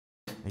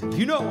and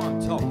you know what I'm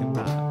talking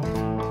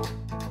about.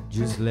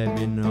 Just let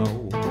me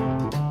know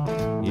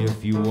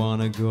if you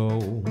wanna go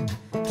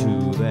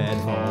to that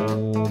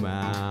home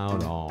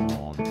out on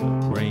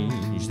the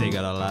Grange. They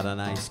got a lot of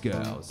nice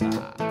girls.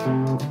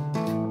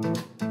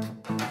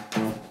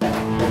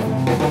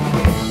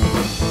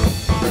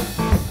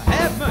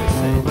 Have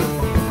mercy.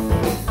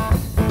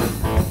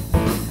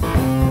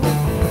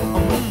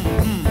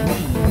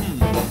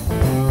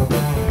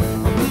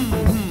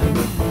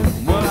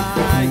 Well,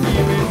 I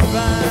hear it's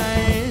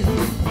fine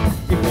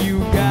if you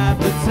got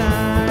the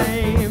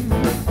time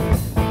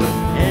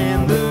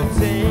and the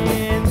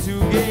chance to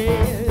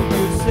get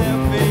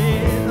yourself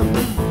in.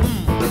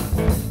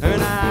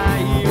 And I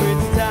hear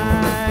it's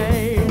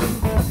tight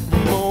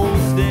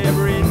most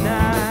every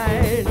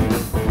night,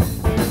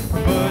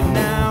 but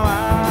now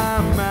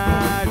I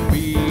might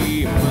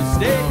be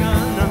mistaken.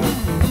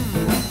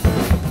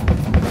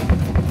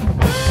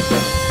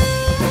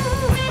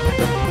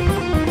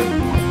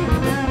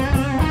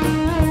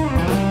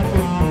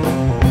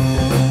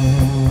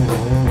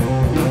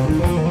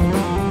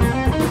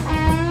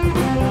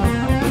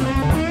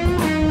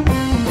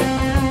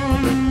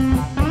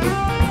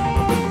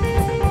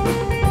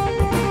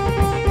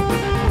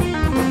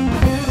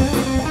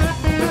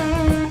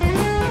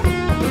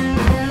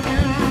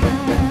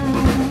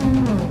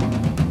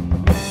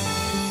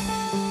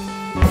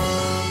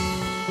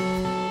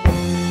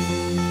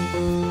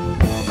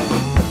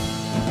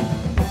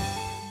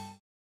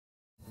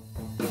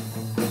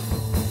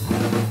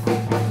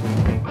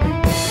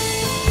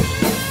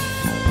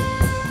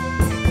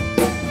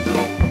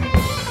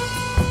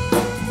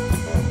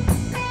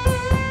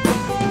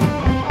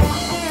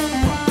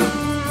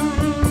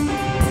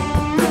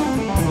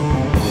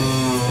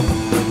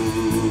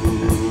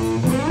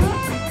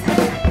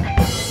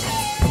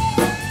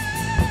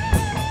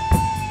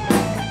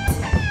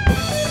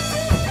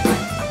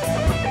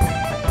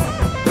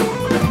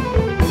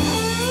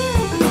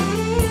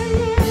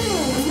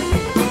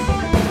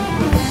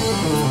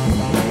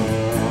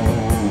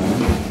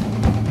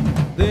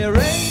 There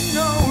ain't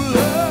no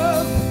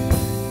love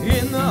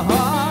in the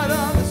heart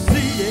of the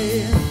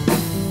city.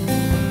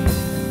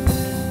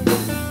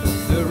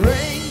 There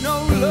ain't no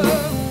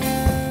love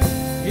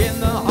in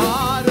the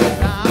heart of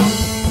town.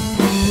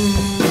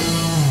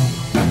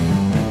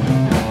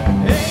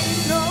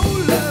 Ain't no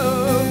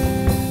love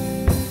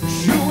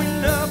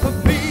showing up a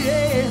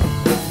pity.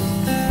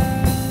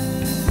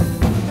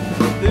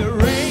 There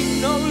ain't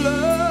no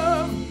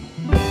love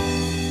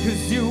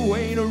 'cause you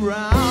ain't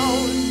around.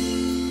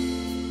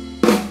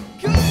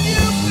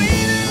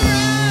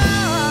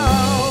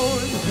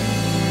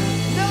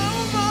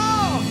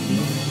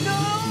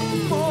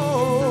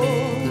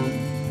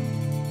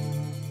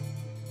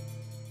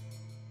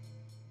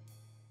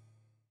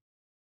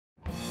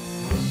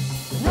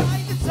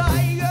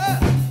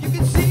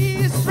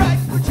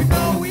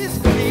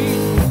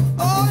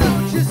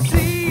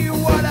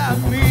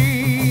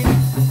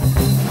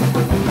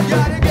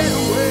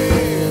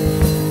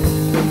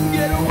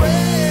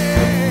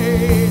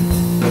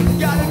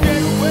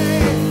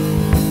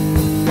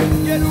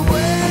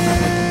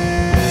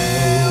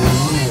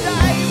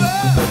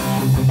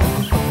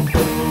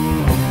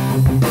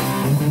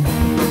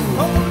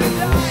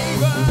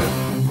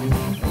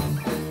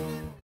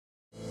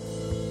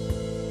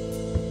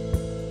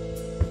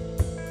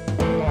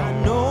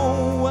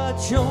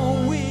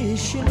 You're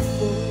wishing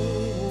for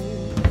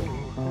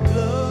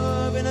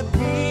love in a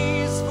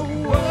peaceful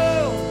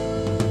world.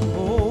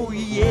 Oh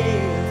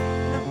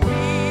yeah, in a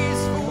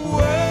peaceful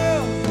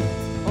world.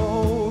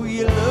 Oh,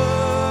 you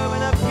love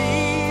in a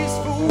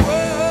peaceful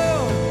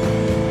world.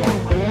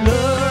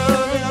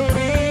 Love in a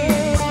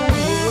peaceful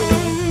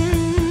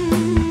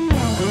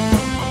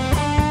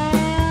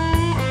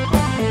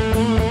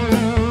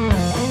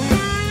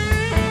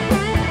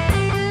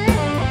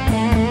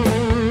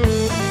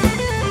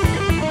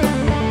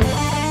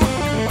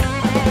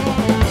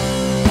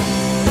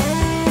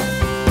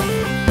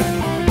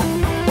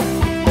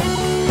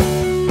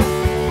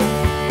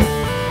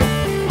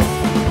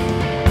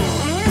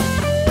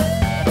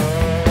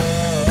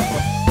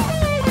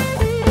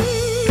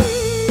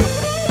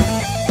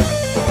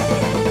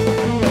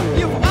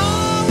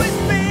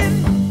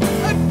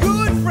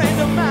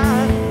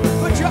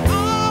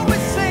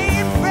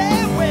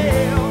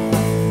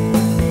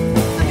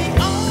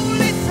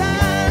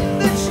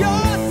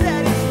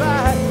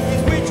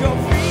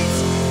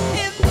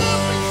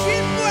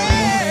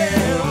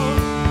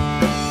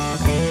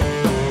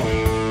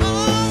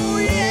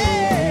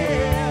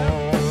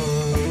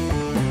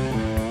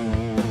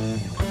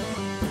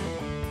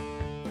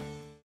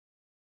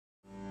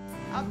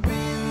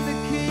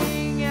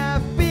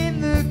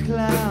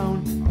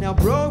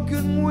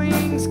broken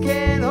wings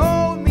can't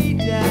hold me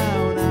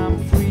down. I'm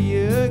free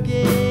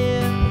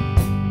again.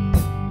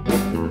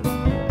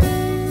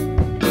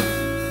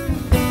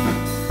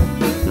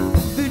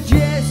 The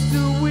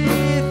jester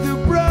with the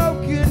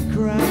broken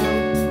crown,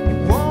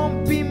 it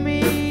won't be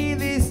me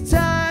this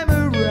time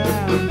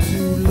around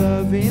to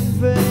love in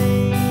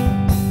vain.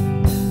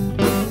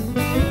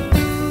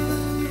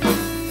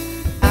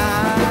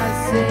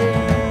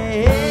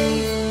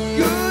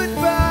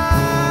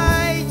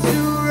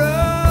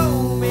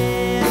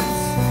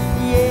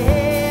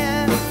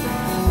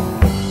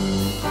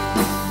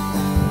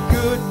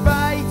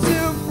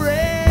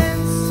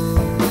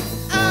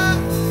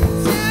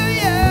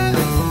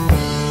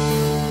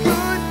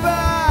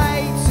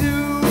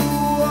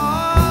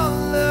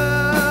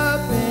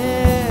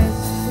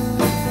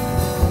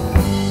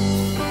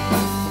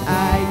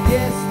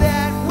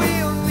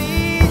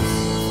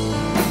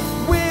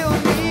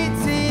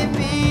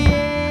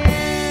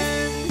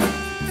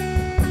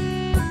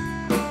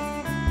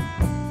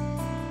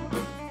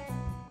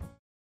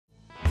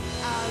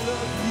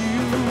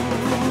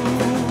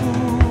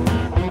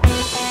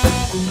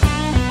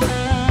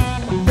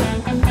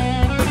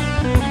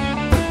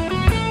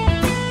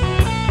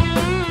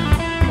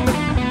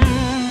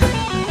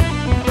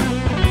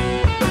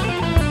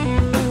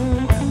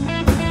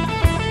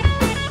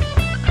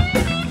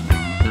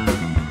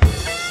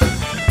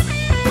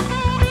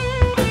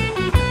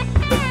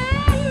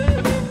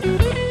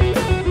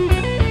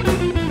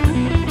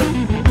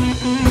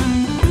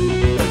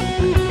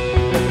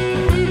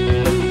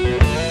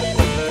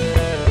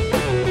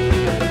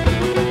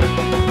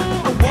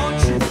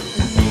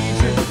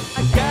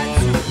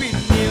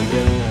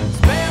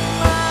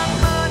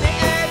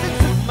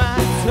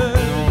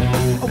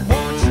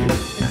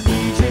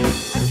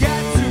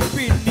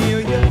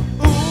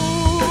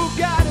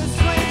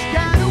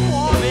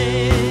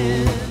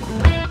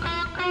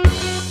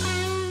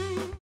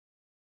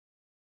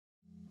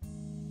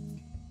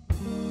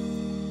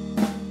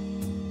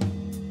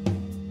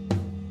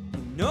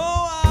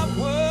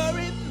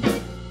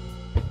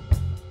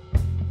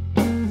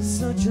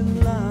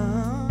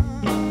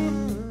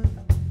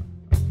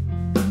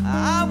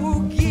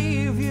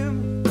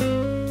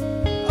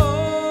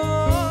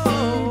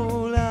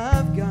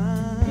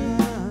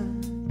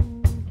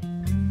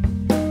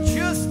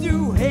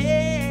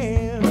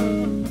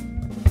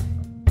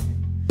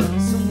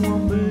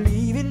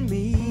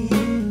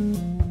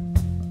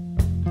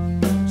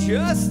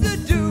 just to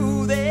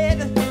do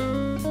that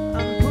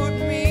and put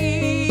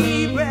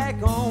me back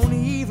on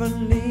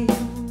evenly.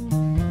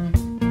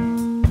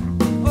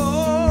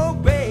 Oh,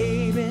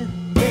 baby,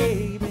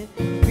 baby,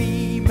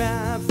 be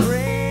my friend.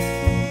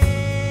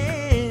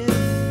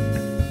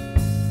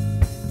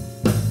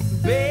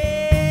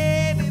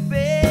 Baby,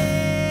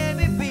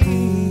 baby,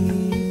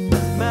 be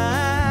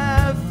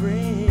my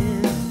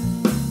friend.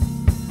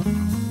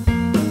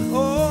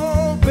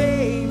 Oh,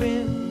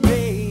 baby,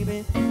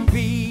 baby,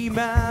 be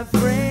my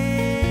friend.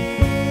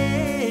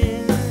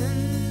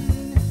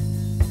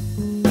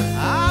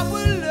 I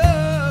will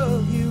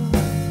love you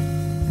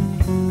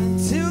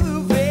until the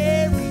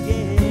very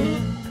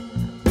end.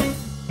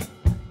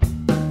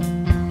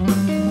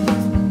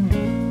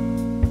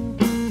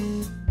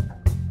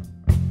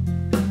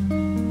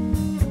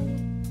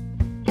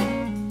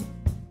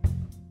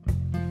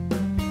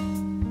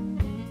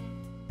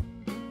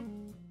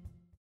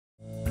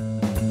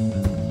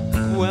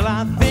 Well,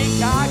 I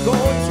think I go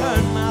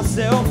turn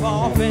myself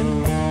off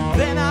and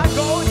then I go